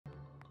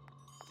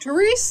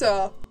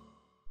Teresa!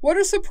 What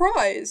a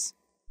surprise!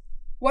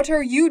 What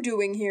are you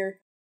doing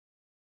here?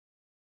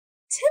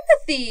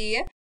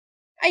 Timothy!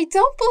 I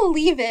don't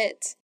believe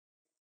it.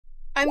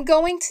 I'm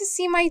going to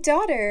see my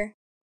daughter.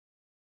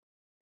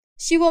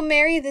 She will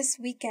marry this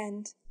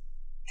weekend.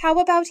 How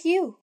about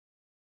you?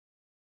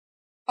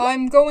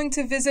 I'm going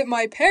to visit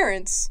my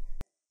parents.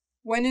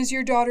 When is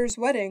your daughter's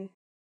wedding?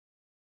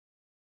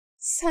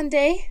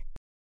 Sunday.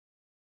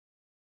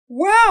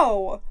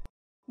 Wow!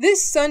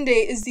 This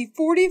Sunday is the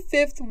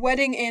 45th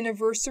wedding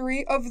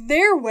anniversary of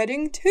their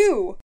wedding,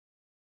 too.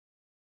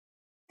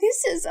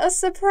 This is a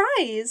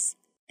surprise.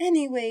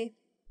 Anyway,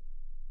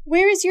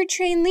 where is your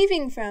train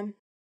leaving from?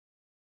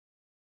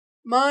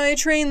 My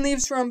train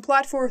leaves from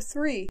platform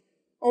 3,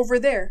 over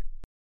there.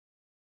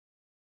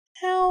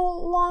 How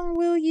long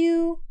will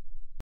you?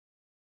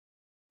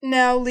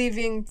 Now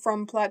leaving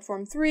from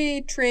platform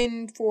 3,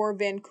 train for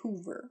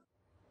Vancouver.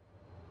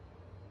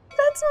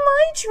 That's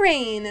my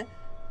train.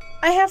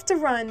 I have to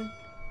run.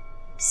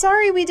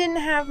 Sorry we didn't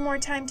have more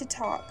time to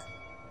talk.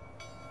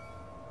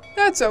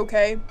 That's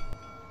okay.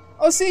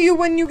 I'll see you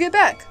when you get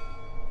back.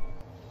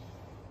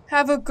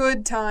 Have a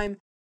good time,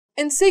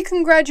 and say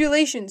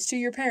congratulations to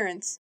your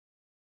parents.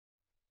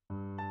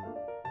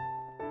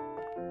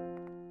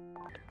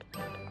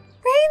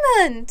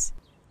 Raymond!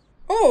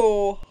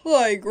 Oh,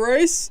 hi,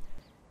 Grace.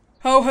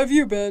 How have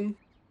you been?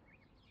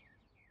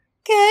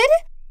 Good.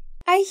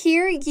 I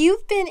hear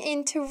you've been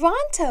in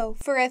Toronto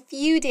for a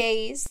few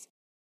days.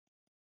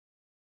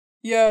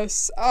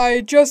 Yes,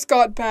 I just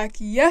got back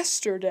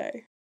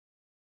yesterday.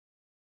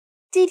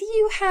 Did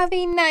you have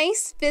a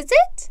nice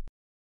visit?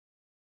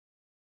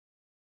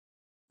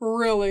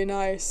 Really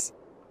nice.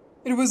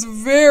 It was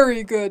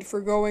very good for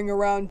going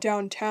around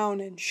downtown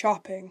and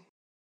shopping.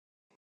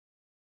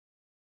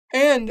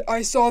 And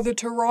I saw the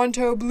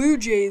Toronto Blue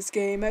Jays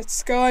game at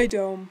Sky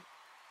Dome.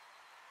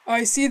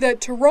 I see that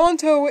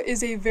Toronto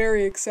is a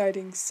very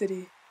exciting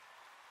city.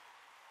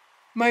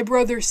 My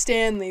brother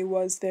Stanley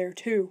was there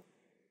too.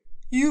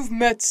 You've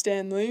met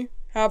Stanley,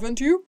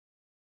 haven't you?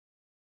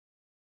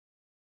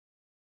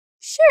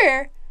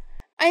 Sure.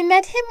 I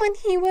met him when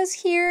he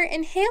was here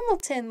in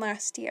Hamilton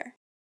last year.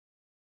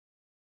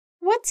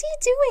 What's he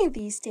doing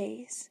these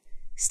days?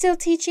 Still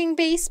teaching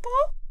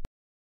baseball?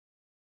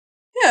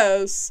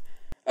 Yes.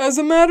 As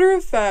a matter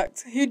of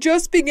fact, he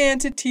just began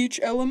to teach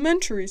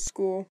elementary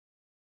school.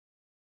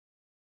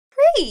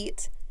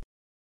 Great!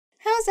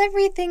 How's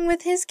everything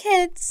with his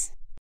kids?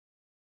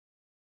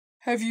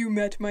 Have you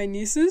met my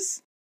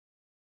nieces?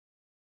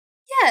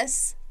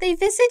 Yes, they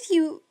visited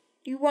you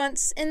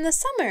once in the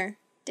summer,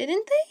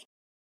 didn't they?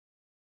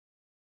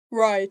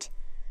 Right.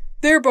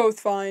 They're both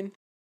fine.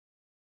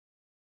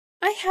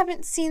 I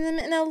haven't seen them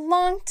in a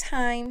long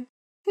time.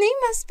 They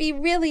must be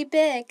really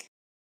big.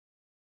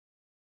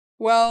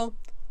 Well,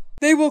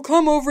 they will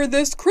come over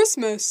this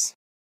Christmas.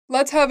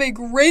 Let's have a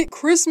great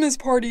Christmas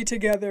party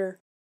together.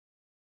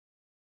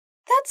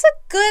 That's a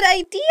good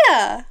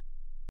idea!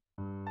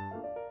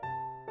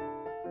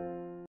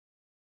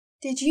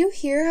 Did you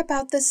hear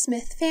about the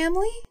Smith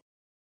family?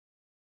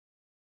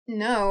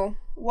 No.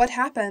 What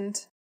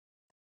happened?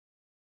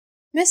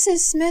 Mrs.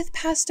 Smith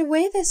passed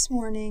away this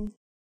morning.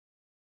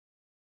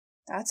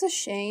 That's a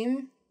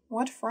shame.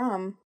 What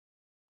from?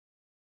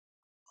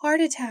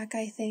 Heart attack,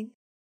 I think.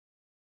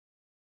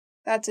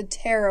 That's a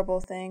terrible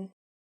thing.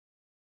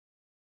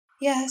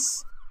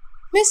 Yes.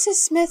 Mrs.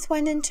 Smith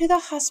went into the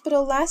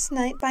hospital last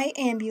night by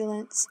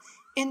ambulance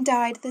and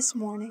died this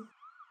morning.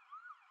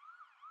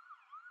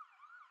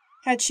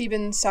 Had she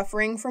been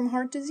suffering from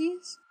heart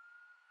disease?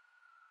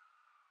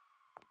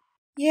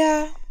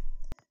 Yeah.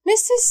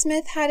 Mrs.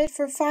 Smith had it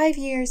for 5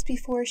 years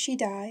before she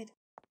died.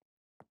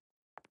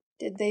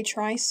 Did they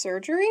try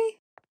surgery?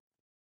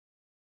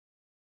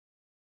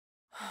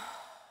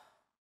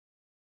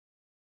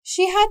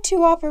 She had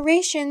 2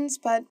 operations,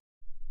 but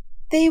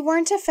they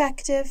weren't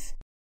effective.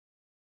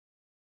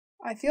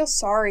 I feel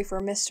sorry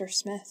for Mr.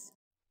 Smith.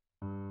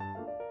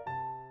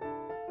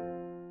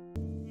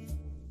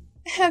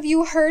 Have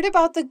you heard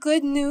about the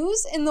good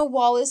news in the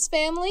Wallace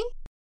family?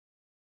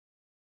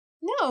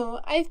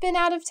 No, I've been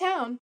out of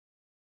town.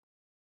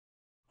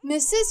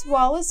 Mrs.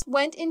 Wallace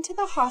went into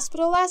the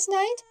hospital last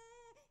night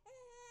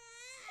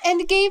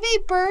and gave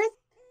a birth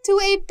to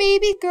a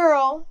baby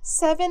girl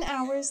 7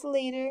 hours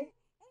later.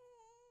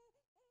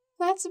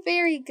 That's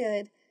very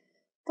good,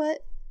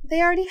 but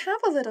they already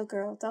have a little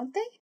girl, don't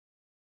they?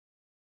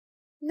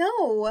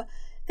 No,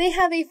 they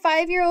have a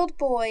 5-year-old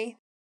boy.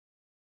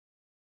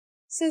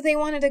 So they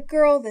wanted a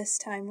girl this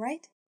time,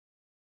 right?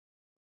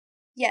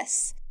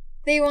 Yes,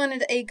 they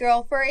wanted a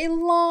girl for a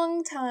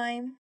long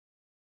time.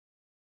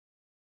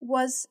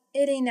 Was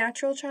it a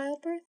natural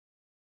childbirth?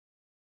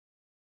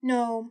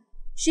 No,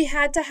 she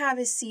had to have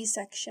a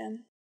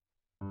C-section.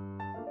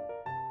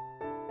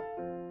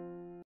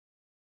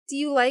 Do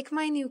you like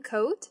my new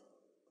coat?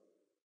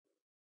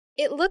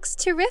 It looks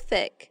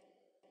terrific.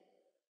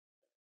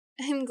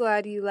 I'm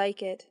glad you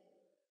like it.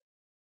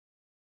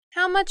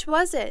 How much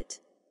was it?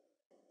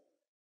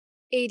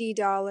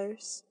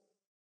 $80.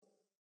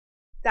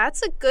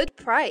 That's a good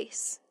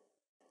price.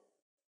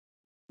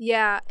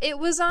 Yeah, it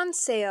was on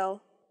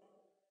sale.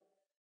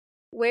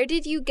 Where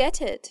did you get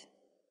it?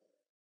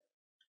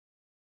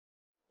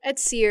 At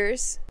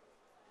Sears.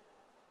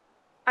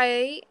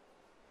 I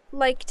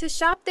like to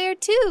shop there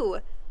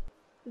too.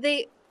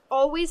 They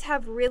always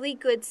have really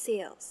good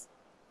sales.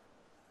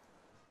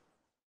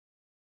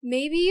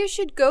 Maybe you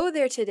should go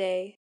there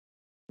today.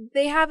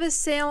 They have a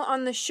sale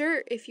on the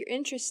shirt if you're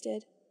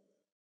interested.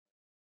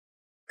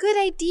 Good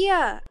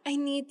idea. I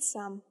need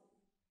some.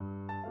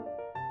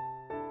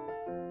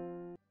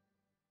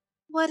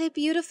 What a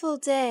beautiful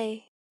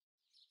day.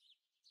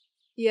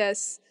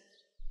 Yes,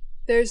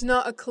 there's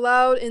not a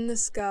cloud in the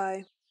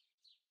sky.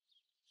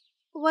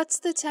 What's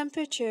the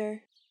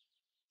temperature?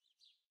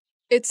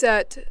 It's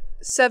at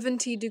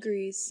 70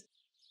 degrees.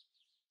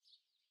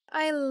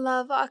 I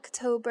love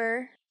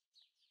October.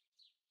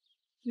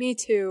 Me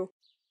too.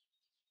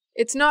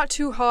 It's not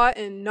too hot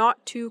and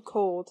not too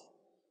cold.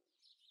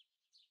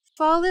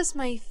 Fall is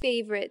my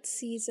favorite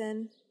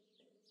season.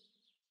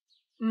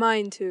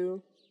 Mine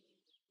too.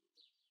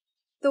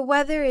 The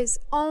weather is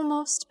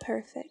almost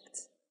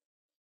perfect.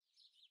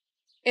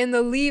 And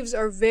the leaves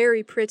are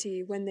very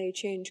pretty when they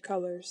change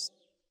colors.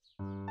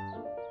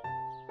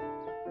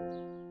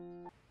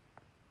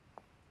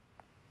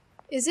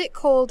 Is it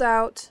cold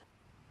out?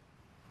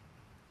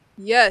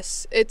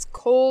 Yes, it's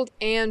cold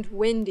and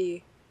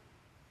windy.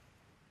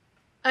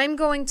 I'm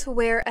going to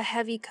wear a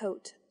heavy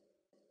coat.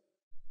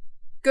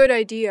 Good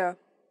idea.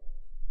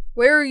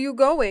 Where are you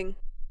going?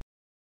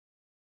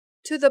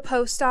 To the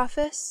post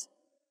office.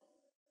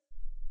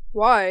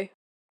 Why?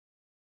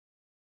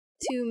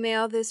 To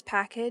mail this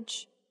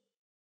package.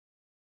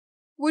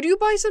 Would you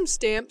buy some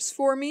stamps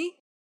for me?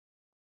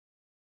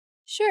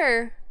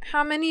 Sure.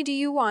 How many do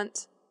you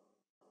want?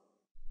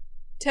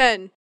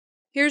 10.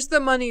 Here's the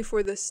money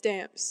for the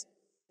stamps.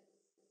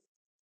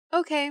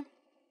 Okay.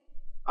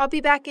 I'll be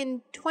back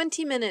in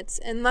 20 minutes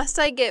unless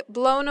I get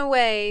blown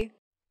away.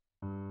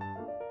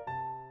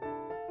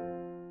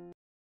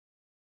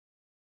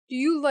 Do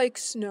you like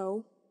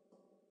snow?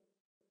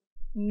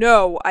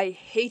 No, I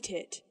hate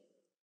it.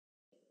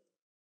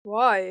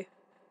 Why?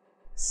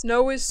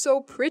 Snow is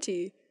so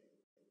pretty.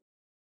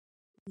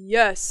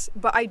 Yes,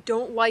 but I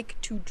don't like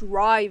to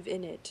drive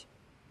in it.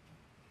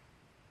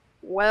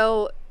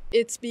 Well,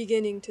 it's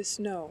beginning to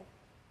snow.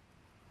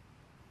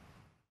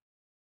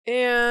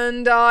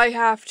 And I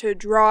have to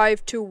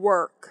drive to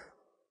work.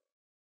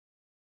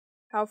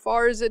 How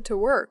far is it to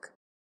work?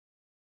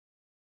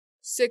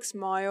 6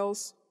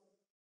 miles.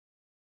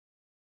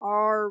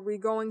 Are we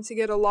going to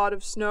get a lot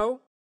of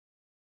snow?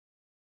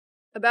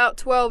 About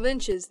 12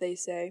 inches, they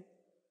say.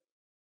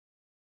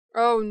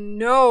 Oh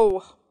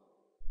no!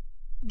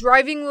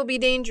 Driving will be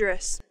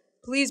dangerous.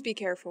 Please be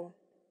careful.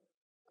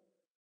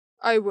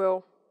 I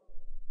will.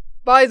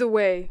 By the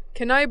way,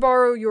 can I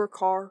borrow your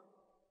car?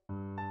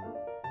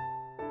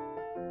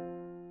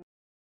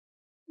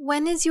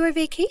 When is your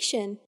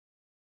vacation?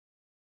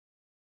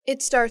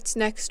 It starts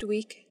next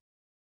week.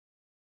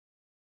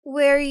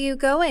 Where are you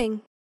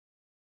going?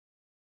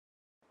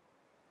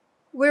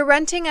 We're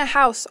renting a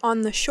house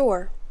on the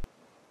shore.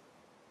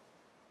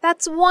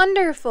 That's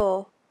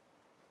wonderful.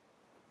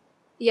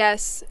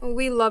 Yes,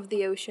 we love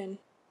the ocean.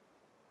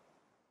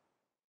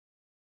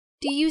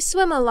 Do you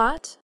swim a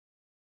lot?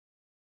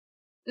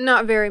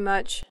 Not very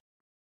much.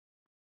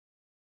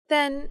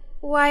 Then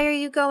why are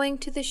you going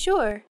to the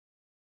shore?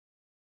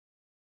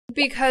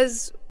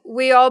 Because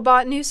we all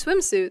bought new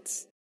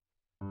swimsuits.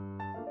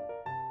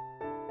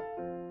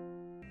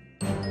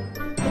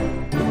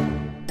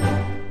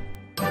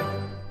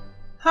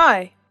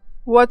 Hi,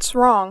 what's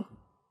wrong?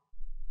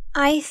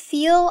 I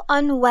feel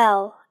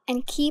unwell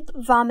and keep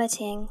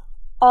vomiting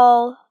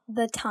all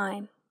the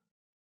time.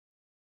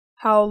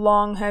 How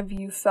long have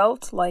you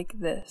felt like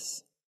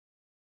this?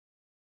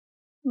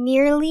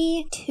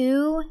 Nearly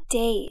 2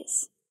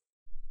 days.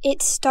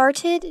 It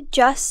started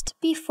just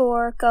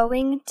before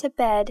going to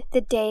bed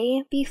the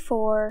day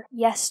before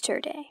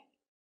yesterday.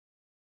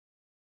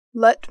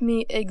 Let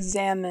me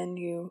examine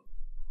you.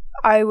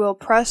 I will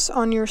press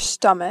on your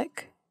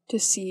stomach to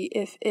see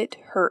if it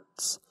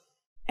hurts,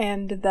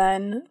 and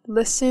then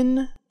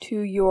listen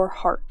to your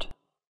heart.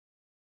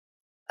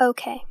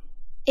 Okay.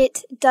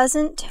 It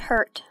doesn't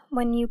hurt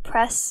when you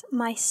press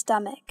my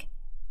stomach.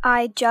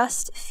 I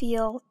just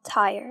feel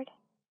tired.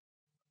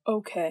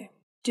 Okay.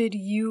 Did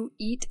you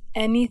eat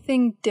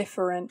anything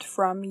different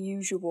from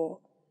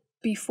usual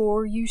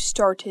before you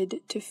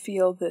started to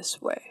feel this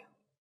way?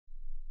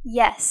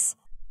 Yes,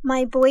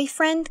 my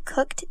boyfriend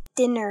cooked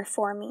dinner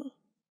for me.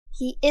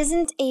 He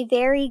isn't a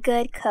very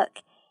good cook,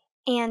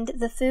 and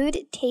the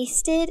food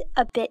tasted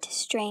a bit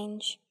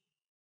strange.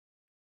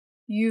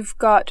 You've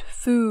got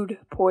food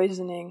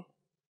poisoning.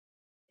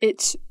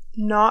 It's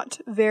not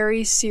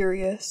very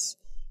serious,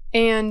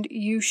 and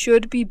you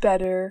should be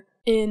better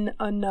in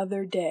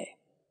another day.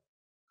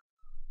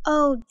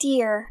 Oh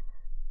dear,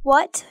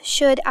 what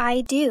should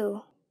I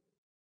do?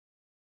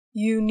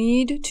 You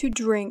need to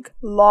drink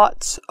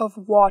lots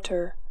of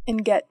water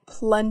and get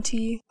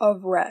plenty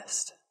of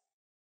rest.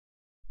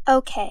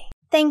 Okay,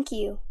 thank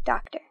you,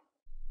 doctor.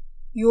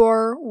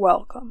 You're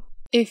welcome.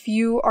 If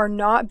you are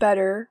not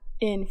better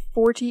in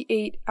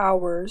 48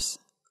 hours,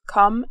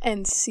 come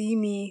and see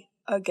me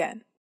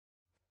again.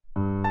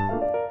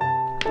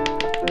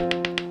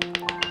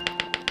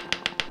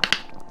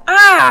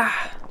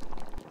 Ah!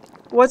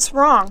 What's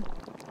wrong?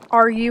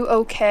 Are you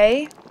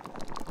okay?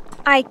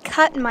 I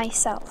cut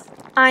myself.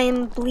 I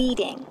am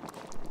bleeding.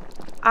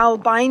 I'll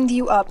bind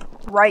you up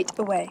right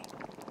away.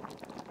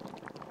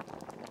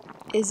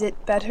 Is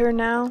it better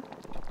now?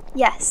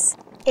 Yes,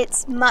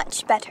 it's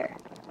much better.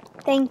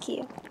 Thank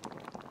you.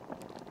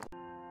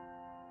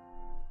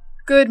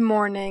 Good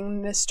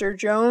morning, Mr.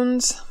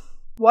 Jones.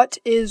 What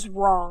is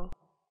wrong?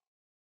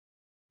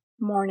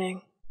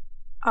 Morning.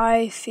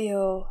 I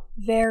feel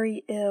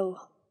very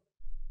ill.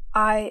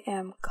 I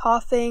am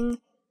coughing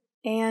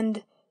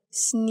and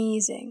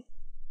sneezing.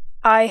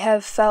 I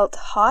have felt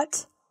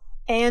hot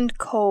and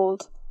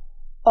cold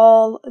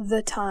all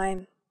the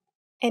time,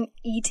 and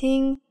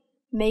eating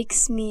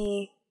makes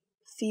me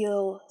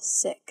feel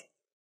sick.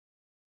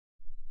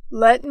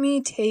 Let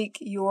me take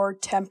your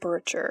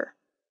temperature.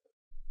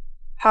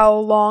 How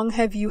long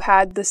have you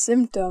had the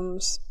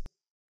symptoms?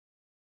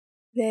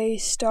 They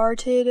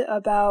started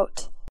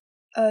about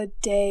a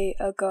day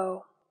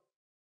ago.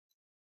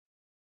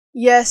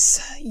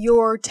 Yes,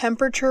 your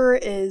temperature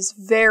is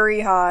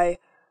very high.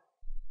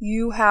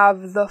 You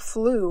have the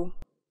flu.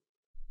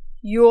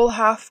 You'll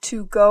have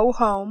to go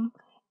home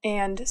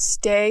and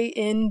stay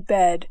in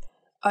bed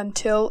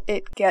until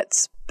it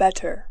gets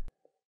better.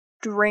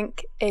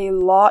 Drink a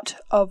lot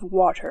of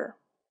water.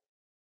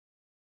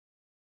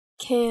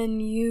 Can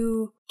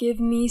you give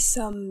me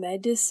some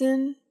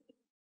medicine?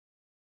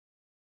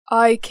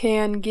 I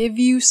can give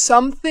you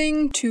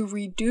something to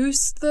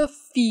reduce the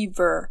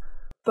fever,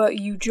 but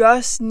you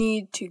just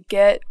need to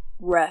get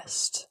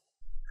rest.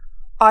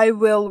 I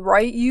will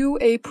write you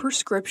a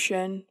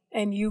prescription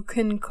and you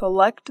can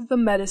collect the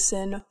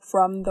medicine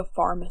from the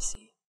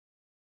pharmacy.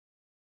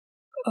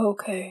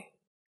 Okay,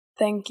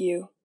 thank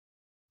you.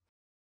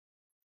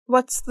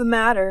 What's the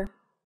matter?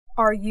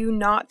 Are you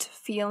not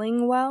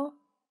feeling well?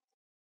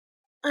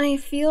 I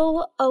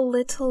feel a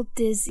little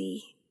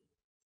dizzy.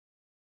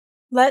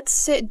 Let's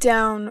sit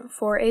down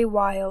for a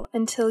while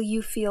until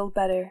you feel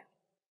better.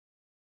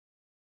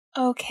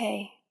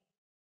 Okay.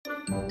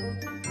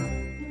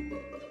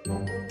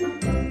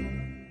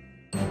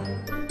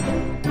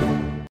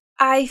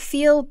 I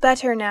feel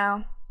better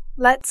now.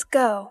 Let's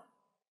go.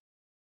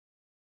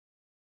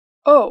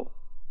 Oh,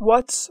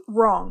 what's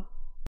wrong?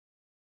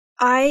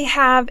 I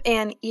have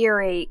an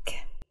earache.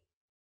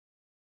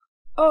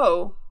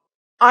 Oh,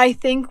 I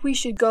think we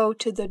should go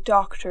to the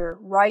doctor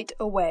right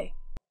away.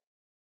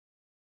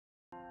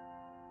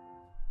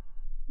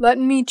 Let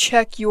me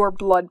check your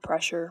blood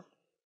pressure.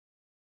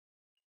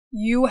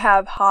 You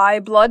have high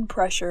blood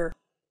pressure.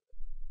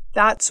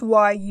 That's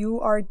why you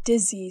are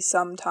dizzy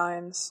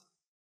sometimes.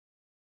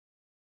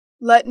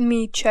 Let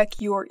me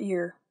check your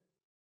ear.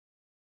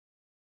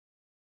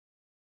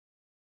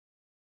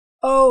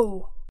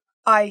 Oh,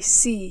 I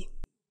see.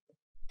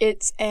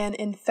 It's an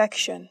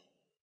infection.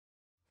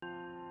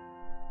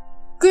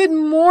 Good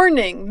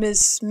morning, Miss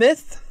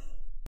Smith.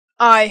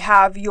 I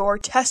have your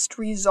test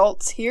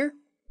results here.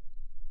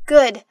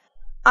 Good.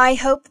 I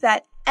hope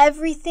that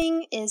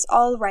everything is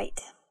all right.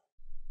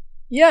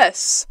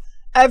 Yes,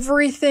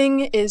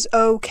 everything is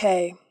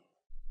okay.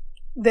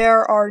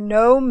 There are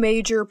no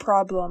major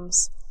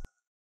problems.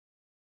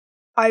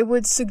 I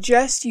would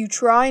suggest you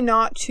try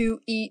not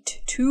to eat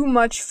too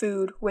much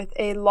food with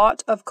a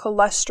lot of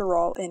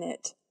cholesterol in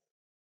it.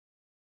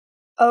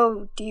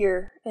 Oh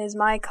dear, is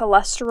my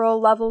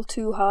cholesterol level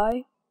too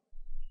high?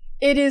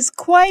 It is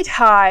quite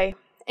high,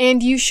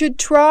 and you should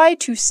try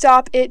to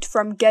stop it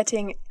from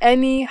getting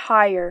any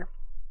higher.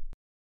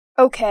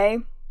 Okay.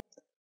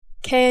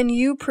 Can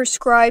you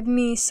prescribe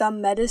me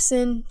some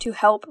medicine to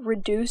help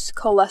reduce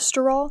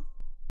cholesterol?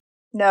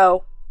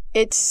 No,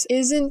 it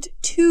isn't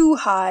too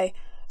high,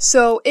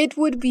 so it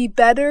would be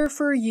better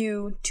for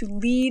you to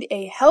lead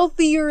a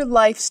healthier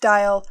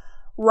lifestyle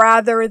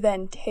rather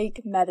than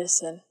take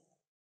medicine.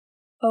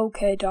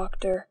 Okay,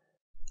 doctor,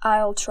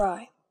 I'll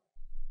try.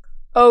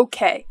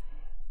 Okay,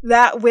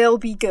 that will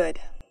be good.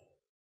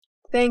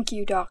 Thank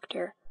you,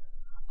 doctor.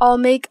 I'll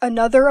make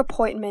another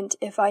appointment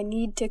if I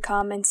need to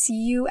come and see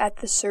you at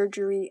the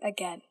surgery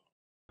again.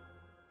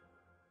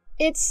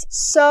 It's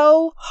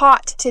so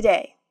hot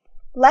today.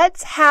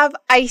 Let's have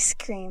ice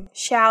cream,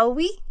 shall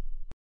we?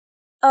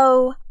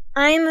 Oh,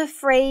 I'm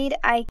afraid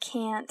I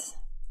can't.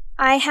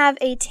 I have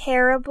a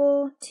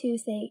terrible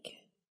toothache.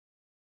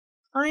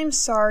 I'm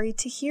sorry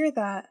to hear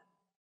that.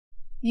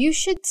 You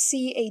should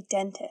see a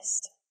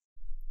dentist.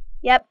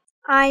 Yep,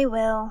 I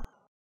will.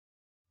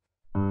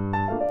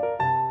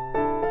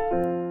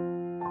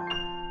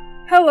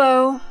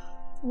 Hello.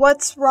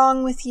 What's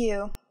wrong with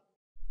you?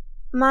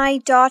 My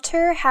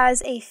daughter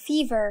has a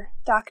fever,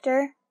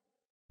 doctor.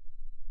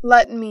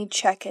 Let me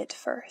check it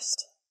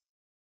first.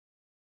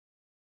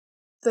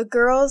 The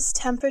girl's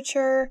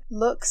temperature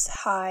looks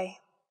high.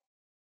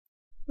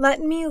 Let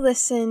me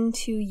listen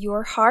to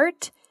your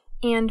heart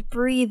and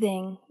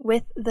breathing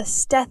with the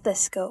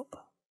stethoscope.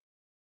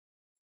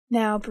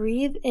 Now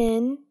breathe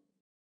in,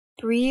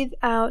 breathe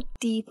out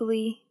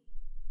deeply.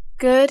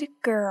 Good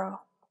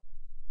girl.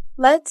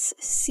 Let's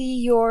see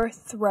your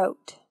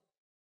throat.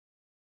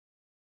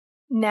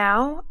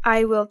 Now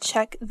I will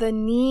check the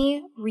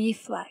knee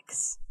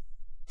reflex.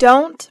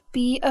 Don't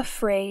be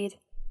afraid.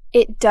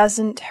 It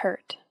doesn't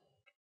hurt.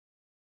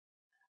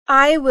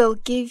 I will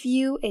give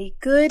you a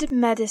good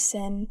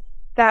medicine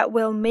that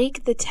will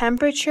make the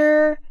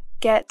temperature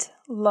get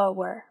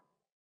lower.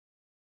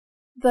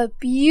 The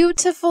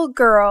beautiful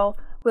girl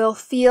will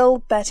feel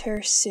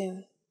better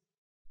soon.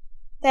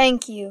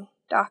 Thank you,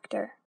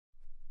 doctor.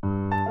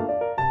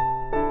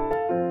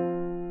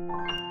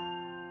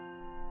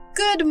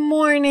 Good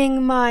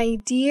morning, my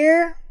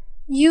dear.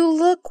 You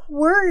look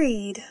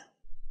worried.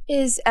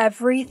 Is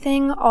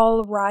everything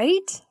all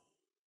right?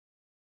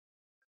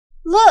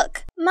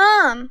 Look,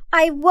 Mom,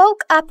 I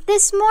woke up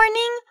this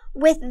morning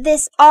with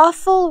this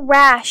awful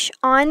rash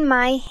on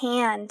my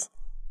hand.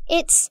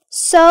 It's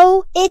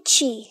so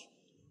itchy.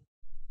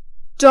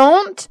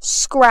 Don't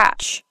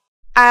scratch.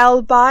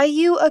 I'll buy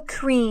you a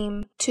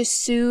cream to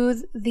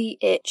soothe the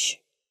itch.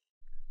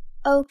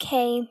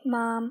 Okay,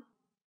 Mom.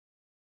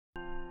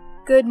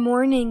 Good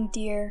morning,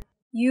 dear.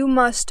 You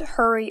must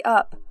hurry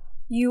up.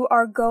 You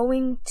are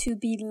going to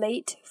be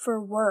late for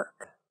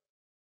work.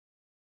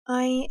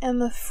 I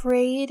am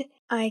afraid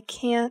I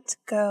can't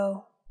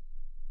go.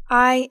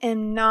 I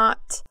am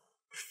not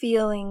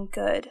feeling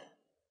good.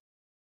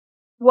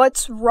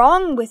 What's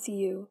wrong with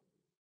you?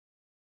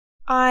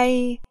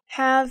 I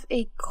have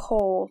a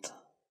cold.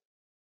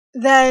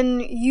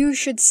 Then you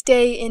should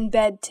stay in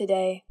bed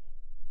today.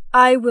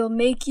 I will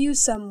make you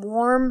some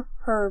warm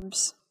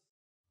herbs.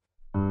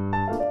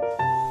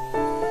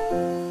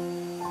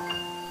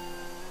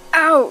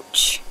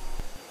 Ouch!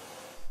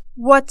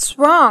 What's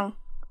wrong?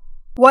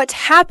 What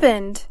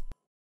happened?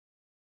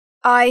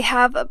 I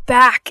have a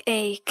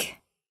backache.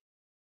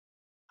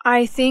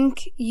 I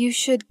think you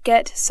should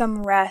get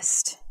some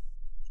rest.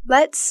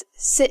 Let's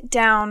sit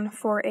down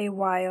for a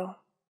while.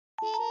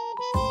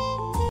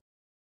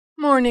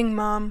 Morning,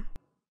 Mom.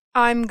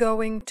 I'm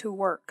going to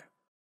work.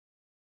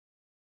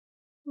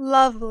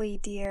 Lovely,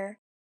 dear.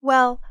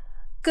 Well,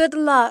 good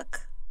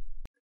luck.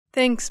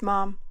 Thanks,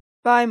 Mom.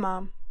 Bye,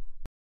 Mom.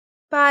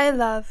 Bye,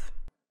 love.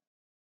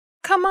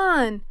 Come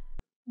on.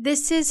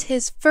 This is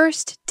his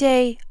first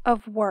day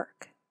of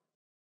work.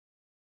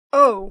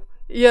 Oh,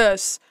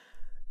 yes.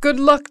 Good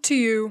luck to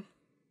you.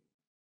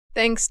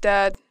 Thanks,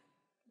 Dad.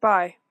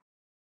 Bye.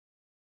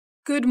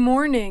 Good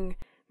morning,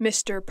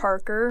 Mr.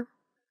 Parker.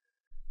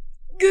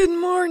 Good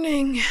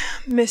morning,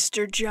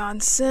 Mr.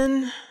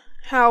 Johnson.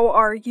 How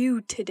are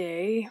you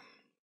today?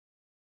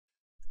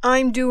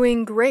 I'm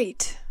doing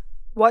great.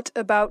 What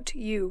about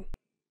you?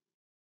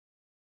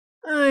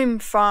 I'm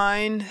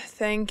fine,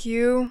 thank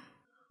you.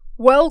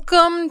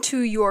 Welcome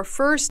to your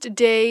first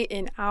day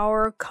in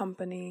our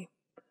company.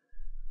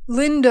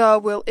 Linda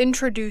will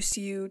introduce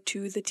you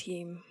to the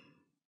team.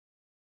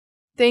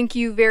 Thank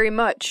you very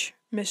much,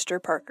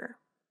 Mr. Parker.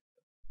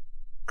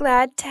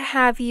 Glad to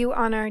have you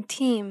on our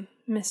team,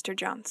 Mr.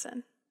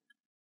 Johnson.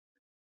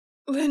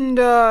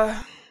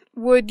 Linda,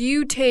 would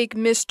you take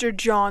Mr.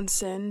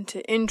 Johnson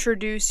to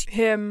introduce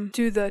him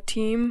to the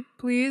team,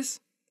 please?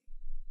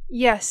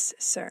 Yes,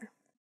 sir.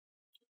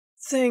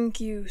 Thank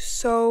you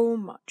so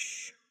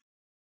much.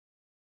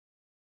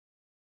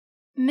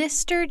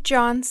 Mr.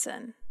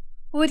 Johnson,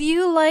 would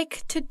you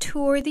like to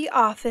tour the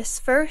office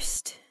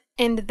first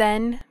and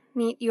then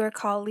meet your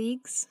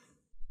colleagues?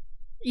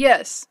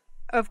 Yes,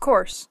 of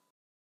course.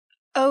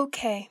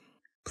 Okay.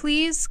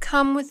 Please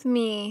come with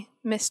me,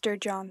 Mr.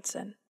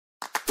 Johnson.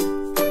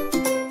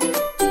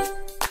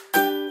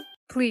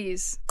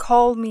 Please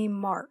call me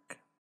Mark.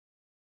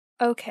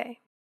 Okay,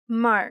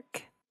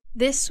 Mark,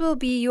 this will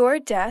be your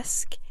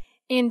desk,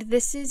 and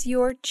this is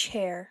your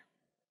chair.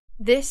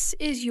 This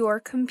is your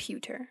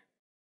computer.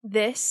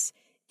 This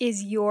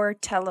is your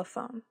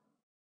telephone.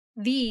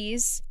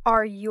 These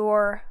are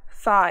your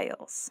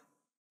files.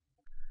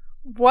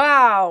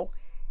 Wow!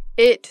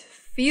 It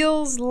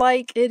feels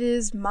like it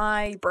is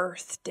my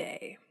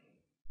birthday.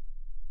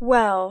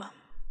 Well,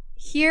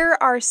 here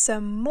are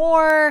some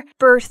more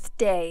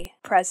birthday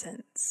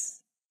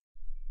presents.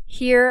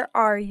 Here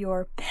are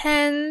your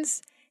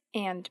pens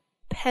and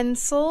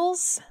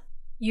pencils,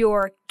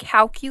 your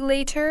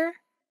calculator,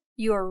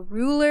 your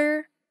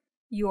ruler,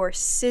 your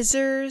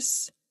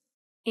scissors,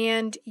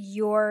 and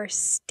your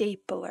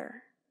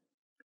stapler.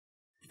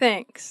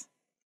 Thanks.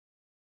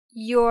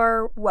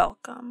 You're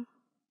welcome.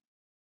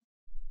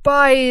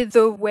 By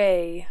the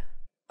way,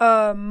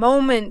 a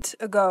moment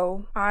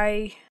ago,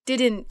 I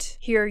didn't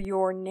hear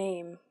your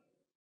name.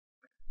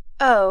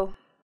 Oh,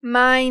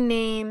 my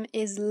name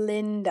is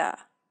Linda.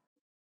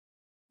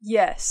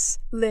 Yes,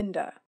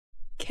 Linda.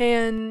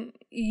 Can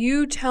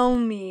you tell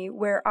me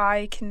where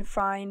I can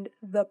find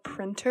the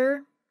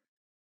printer?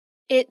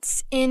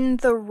 It's in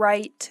the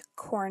right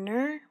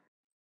corner.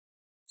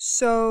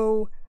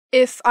 So,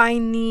 if I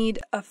need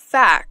a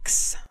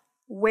fax,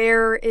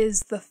 where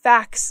is the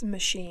fax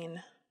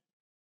machine?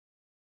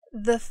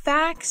 The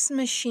fax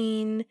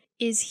machine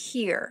is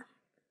here,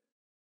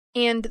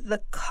 and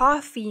the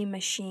coffee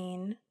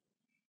machine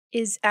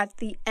is at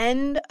the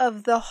end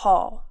of the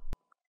hall.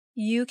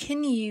 You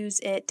can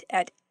use it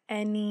at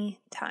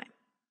any time.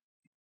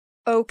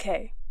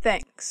 Okay,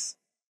 thanks.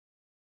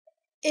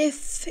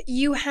 If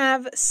you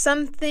have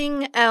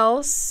something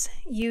else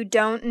you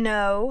don't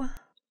know,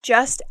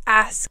 just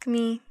ask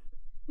me.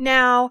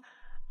 Now,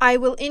 I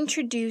will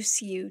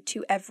introduce you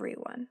to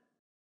everyone.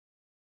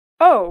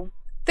 Oh,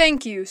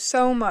 thank you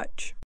so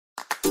much.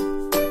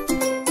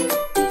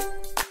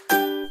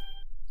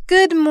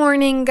 Good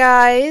morning,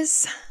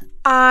 guys.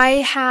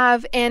 I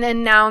have an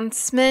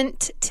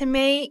announcement to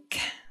make.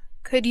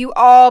 Could you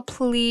all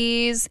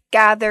please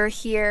gather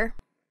here?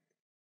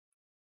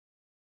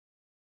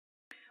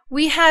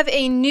 We have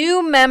a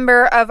new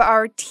member of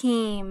our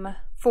team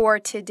for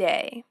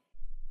today,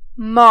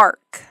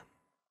 Mark.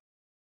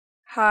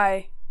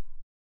 Hi.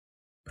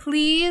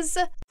 Please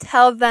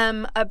tell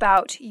them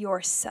about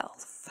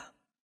yourself.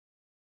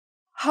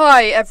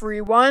 Hi,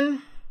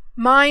 everyone.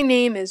 My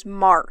name is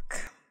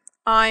Mark.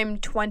 I'm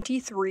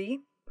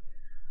 23.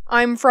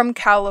 I'm from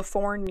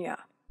California.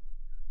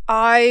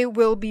 I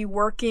will be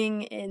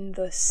working in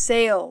the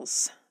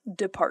sales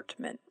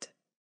department.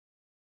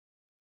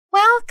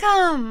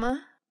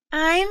 Welcome!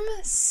 I'm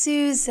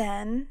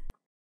Susan.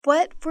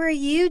 What were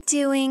you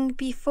doing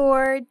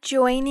before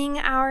joining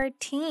our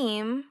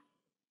team?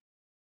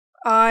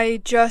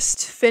 I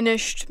just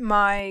finished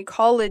my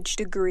college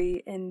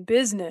degree in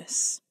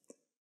business.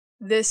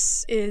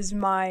 This is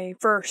my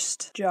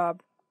first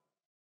job.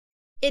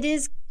 It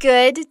is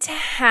good to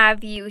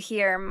have you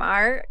here,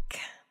 Mark.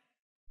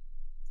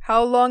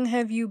 How long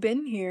have you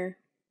been here?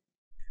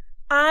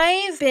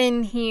 I've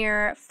been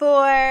here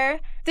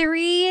for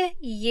 3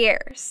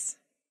 years.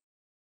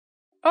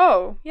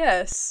 Oh,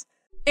 yes.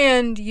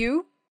 And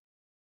you?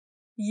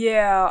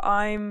 Yeah,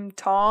 I'm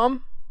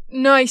Tom.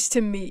 Nice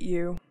to meet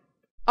you.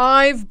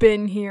 I've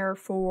been here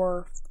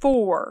for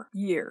 4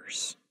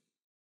 years.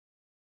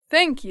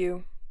 Thank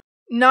you.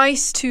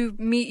 Nice to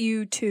meet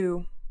you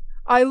too.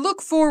 I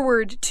look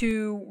forward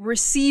to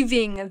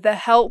receiving the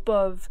help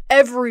of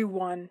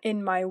everyone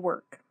in my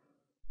work.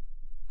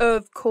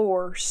 Of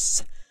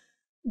course.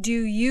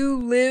 Do you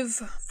live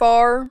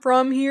far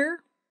from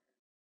here?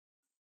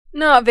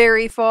 Not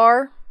very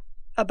far.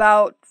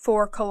 About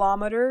 4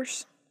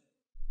 kilometers.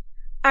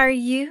 Are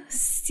you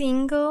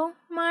single,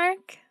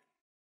 Mark?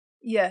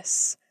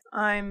 Yes,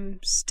 I'm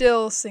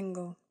still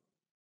single.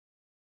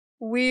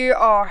 We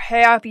are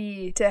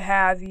happy to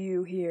have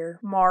you here,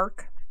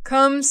 Mark.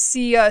 Come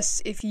see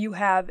us if you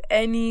have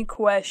any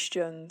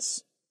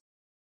questions.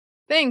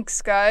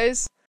 Thanks,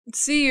 guys.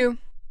 See you.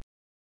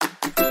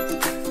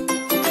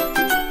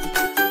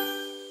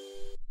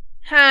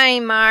 Hi,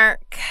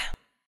 Mark.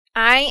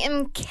 I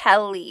am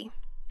Kelly.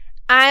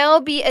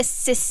 I'll be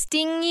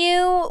assisting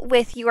you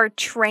with your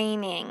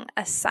training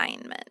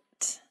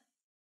assignment.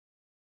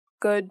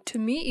 Good to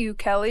meet you,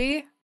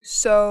 Kelly.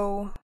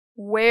 So,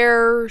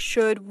 where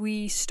should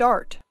we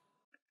start?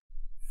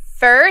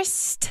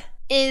 First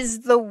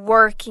is the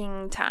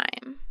working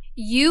time.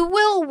 You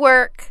will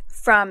work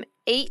from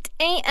 8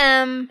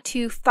 a.m.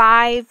 to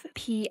 5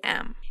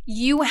 p.m.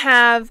 You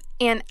have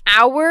an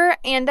hour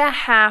and a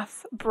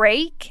half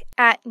break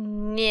at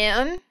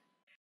noon.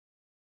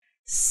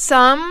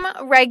 Some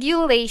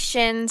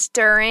regulations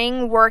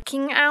during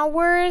working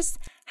hours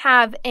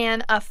have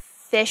an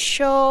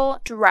official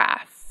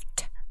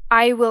draft.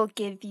 I will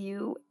give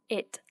you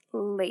it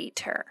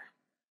later.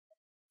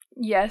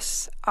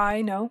 Yes,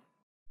 I know.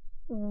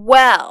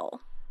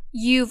 Well,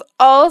 you've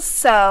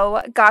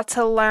also got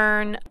to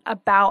learn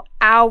about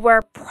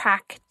our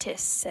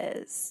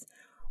practices.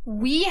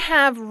 We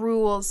have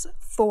rules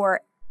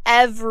for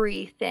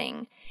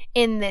everything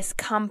in this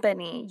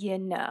company, you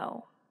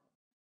know.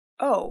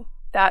 Oh,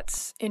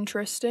 that's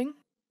interesting.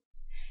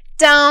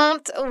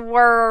 Don't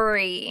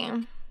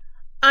worry.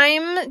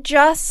 I'm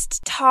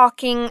just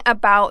talking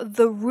about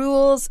the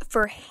rules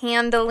for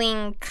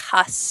handling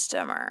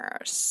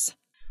customers.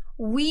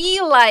 We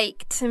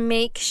like to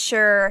make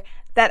sure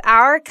that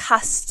our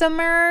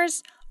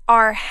customers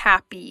are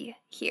happy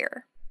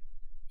here.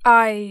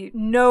 I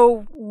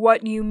know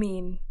what you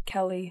mean,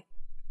 Kelly.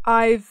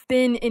 I've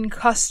been in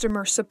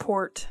customer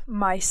support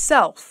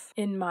myself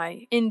in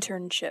my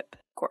internship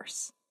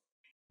course.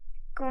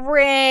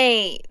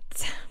 Great.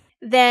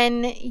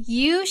 Then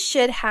you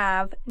should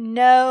have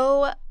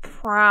no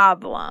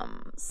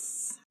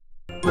problems.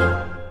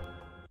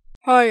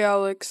 Hi,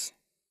 Alex.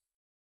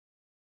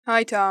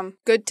 Hi, Tom.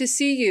 Good to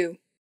see you.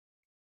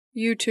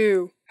 You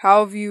too.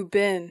 How have you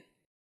been?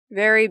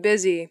 Very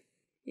busy.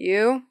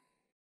 You?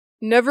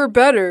 Never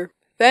better,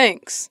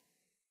 thanks.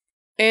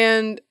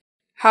 And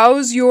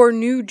how's your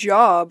new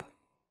job?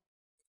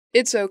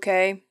 It's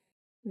okay.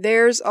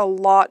 There's a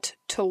lot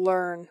to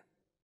learn.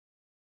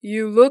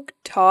 You look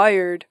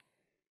tired.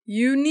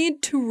 You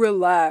need to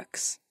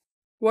relax.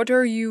 What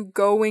are you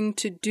going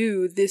to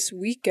do this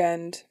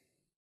weekend?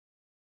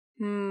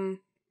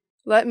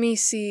 Let me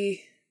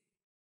see.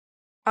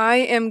 I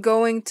am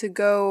going to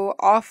go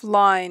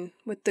offline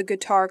with the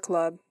guitar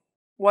club.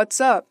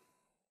 What's up?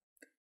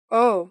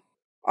 Oh,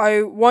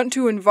 I want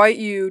to invite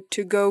you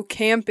to go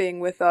camping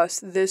with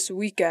us this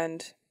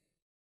weekend.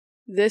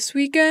 This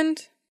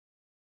weekend?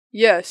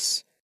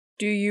 Yes.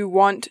 Do you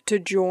want to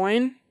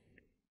join?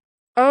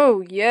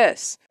 Oh,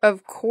 yes,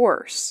 of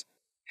course.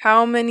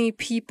 How many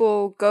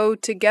people go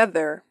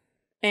together?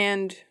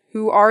 And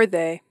who are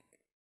they?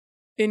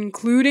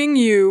 Including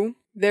you,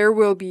 there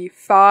will be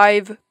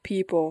 5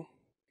 people.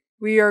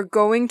 We are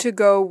going to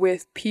go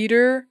with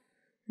Peter,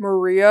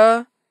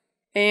 Maria,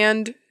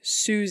 and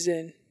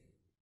Susan.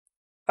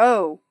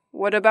 Oh,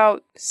 what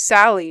about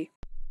Sally?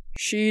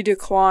 She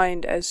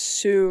declined as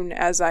soon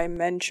as I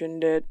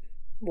mentioned it.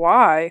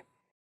 Why?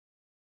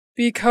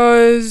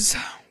 Because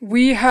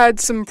we had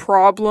some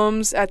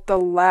problems at the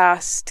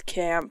last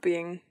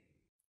camping.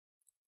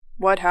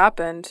 What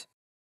happened?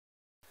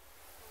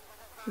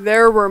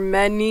 There were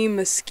many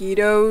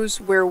mosquitoes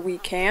where we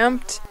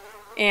camped,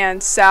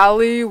 and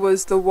Sally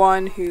was the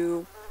one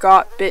who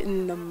got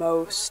bitten the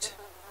most.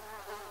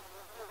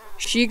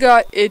 She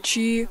got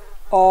itchy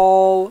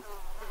all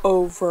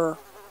over.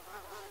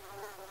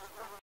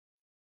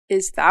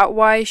 Is that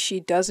why she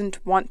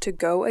doesn't want to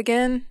go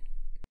again?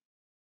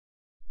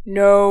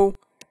 No.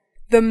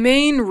 The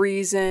main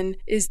reason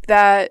is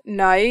that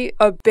night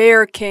a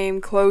bear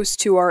came close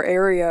to our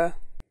area.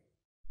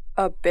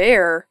 A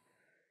bear?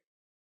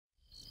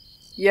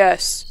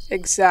 Yes,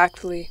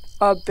 exactly.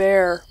 A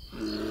bear.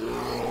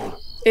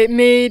 It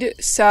made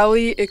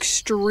Sally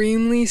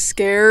extremely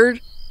scared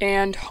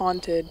and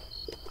haunted.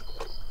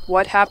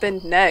 What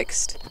happened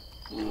next?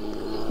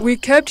 We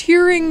kept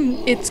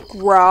hearing its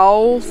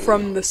growl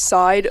from the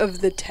side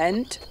of the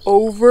tent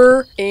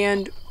over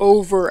and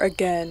over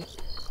again.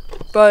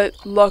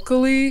 But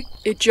luckily,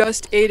 it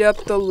just ate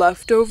up the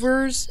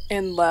leftovers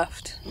and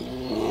left.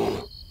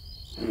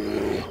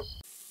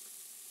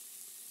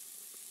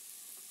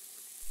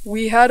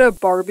 We had a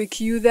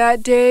barbecue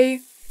that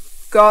day,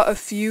 got a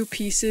few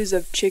pieces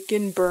of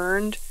chicken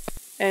burned,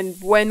 and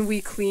when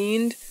we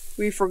cleaned,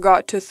 we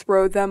forgot to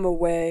throw them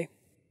away.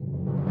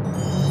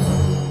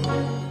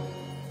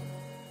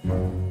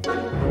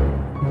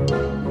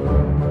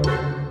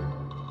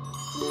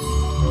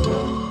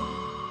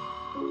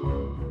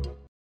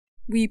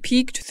 We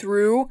peeked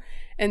through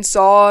and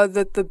saw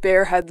that the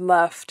bear had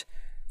left.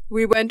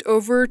 We went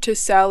over to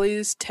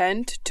Sally's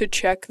tent to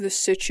check the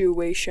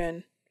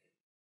situation.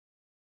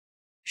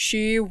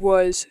 She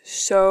was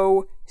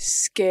so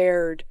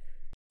scared.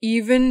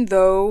 Even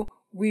though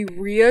we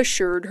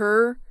reassured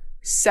her,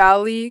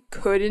 Sally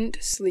couldn't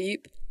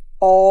sleep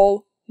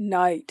all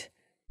night.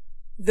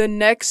 The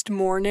next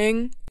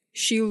morning,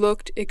 she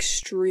looked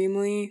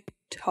extremely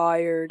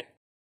tired.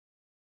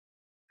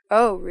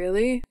 Oh,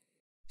 really?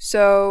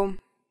 So,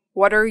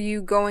 what are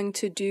you going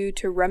to do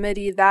to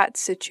remedy that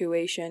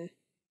situation?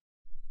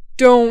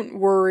 Don't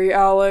worry,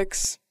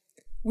 Alex.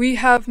 We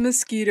have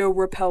mosquito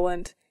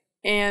repellent,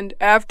 and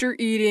after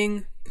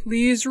eating,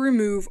 please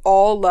remove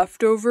all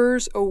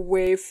leftovers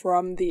away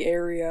from the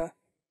area.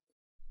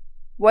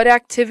 What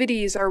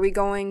activities are we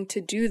going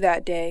to do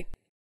that day?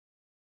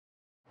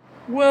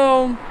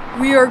 Well,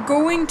 we are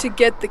going to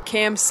get the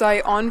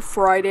campsite on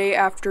Friday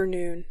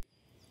afternoon.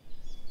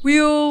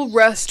 We'll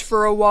rest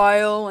for a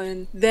while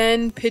and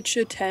then pitch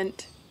a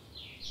tent.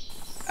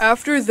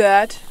 After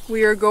that,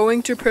 we are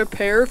going to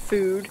prepare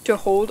food to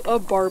hold a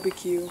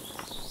barbecue.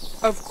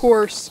 Of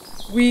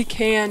course, we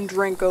can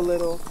drink a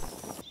little.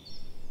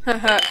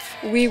 Haha,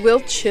 we will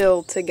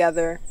chill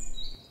together.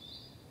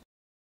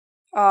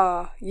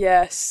 Ah,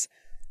 yes.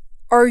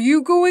 Are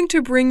you going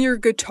to bring your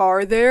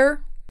guitar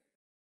there?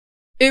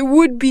 It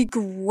would be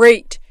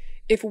great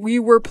if we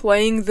were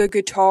playing the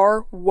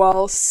guitar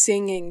while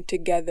singing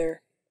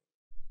together.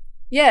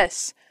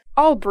 Yes,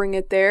 I'll bring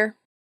it there.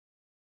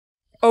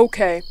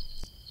 Okay.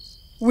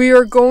 We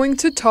are going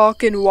to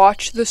talk and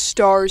watch the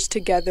stars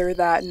together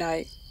that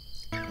night.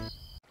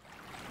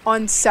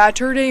 On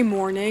Saturday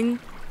morning,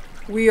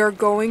 we are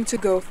going to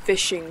go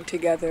fishing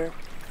together.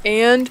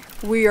 And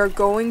we are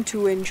going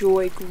to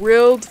enjoy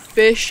grilled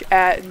fish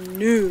at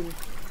noon.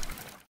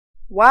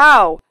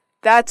 Wow,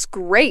 that's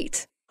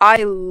great.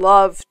 I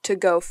love to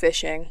go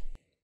fishing.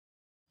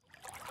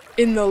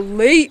 In the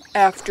late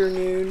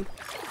afternoon,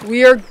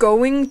 we are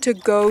going to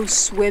go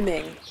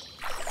swimming.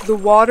 The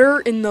water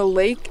in the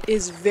lake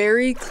is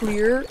very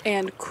clear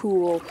and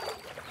cool.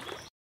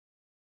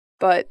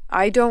 But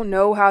I don't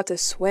know how to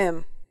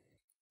swim.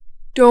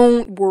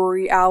 Don't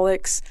worry,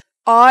 Alex.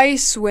 I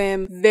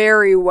swim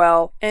very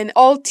well, and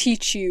I'll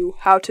teach you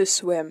how to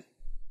swim.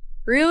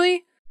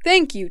 Really?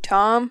 Thank you,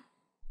 Tom.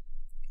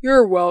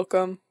 You're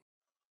welcome.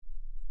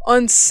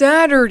 On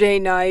Saturday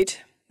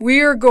night, we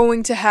are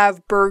going to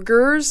have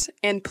burgers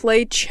and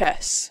play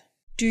chess.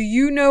 Do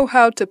you know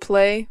how to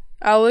play,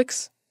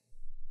 Alex?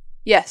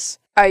 Yes,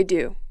 I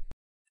do.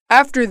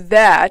 After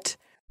that,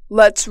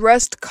 let's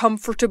rest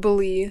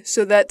comfortably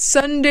so that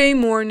Sunday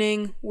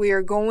morning we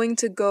are going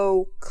to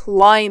go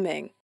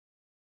climbing.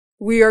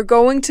 We are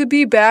going to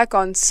be back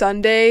on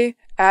Sunday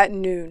at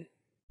noon.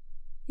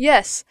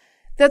 Yes,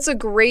 That's a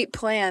great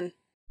plan.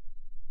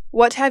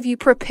 What have you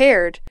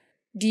prepared?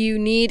 Do you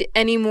need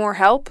any more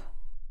help?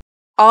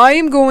 I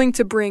am going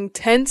to bring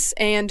tents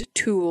and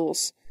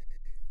tools.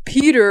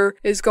 Peter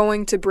is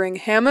going to bring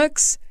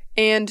hammocks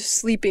and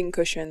sleeping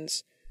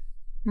cushions.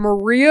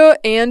 Maria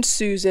and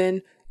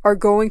Susan are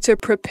going to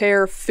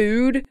prepare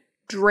food,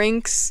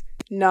 drinks,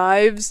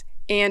 knives,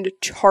 and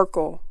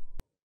charcoal.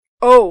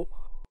 Oh,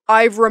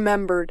 I've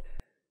remembered.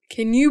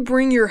 Can you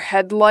bring your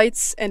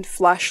headlights and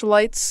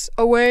flashlights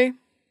away?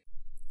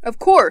 Of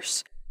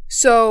course.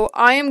 So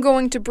I am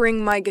going to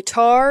bring my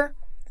guitar,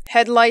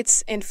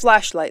 headlights, and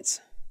flashlights,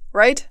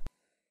 right?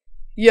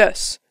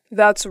 Yes,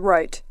 that's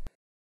right.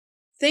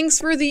 Thanks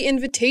for the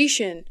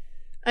invitation.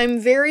 I'm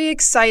very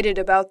excited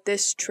about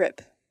this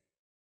trip.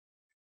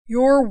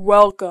 You're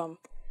welcome.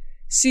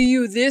 See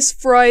you this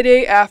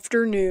Friday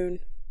afternoon.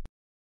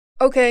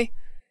 Okay,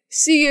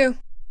 see you.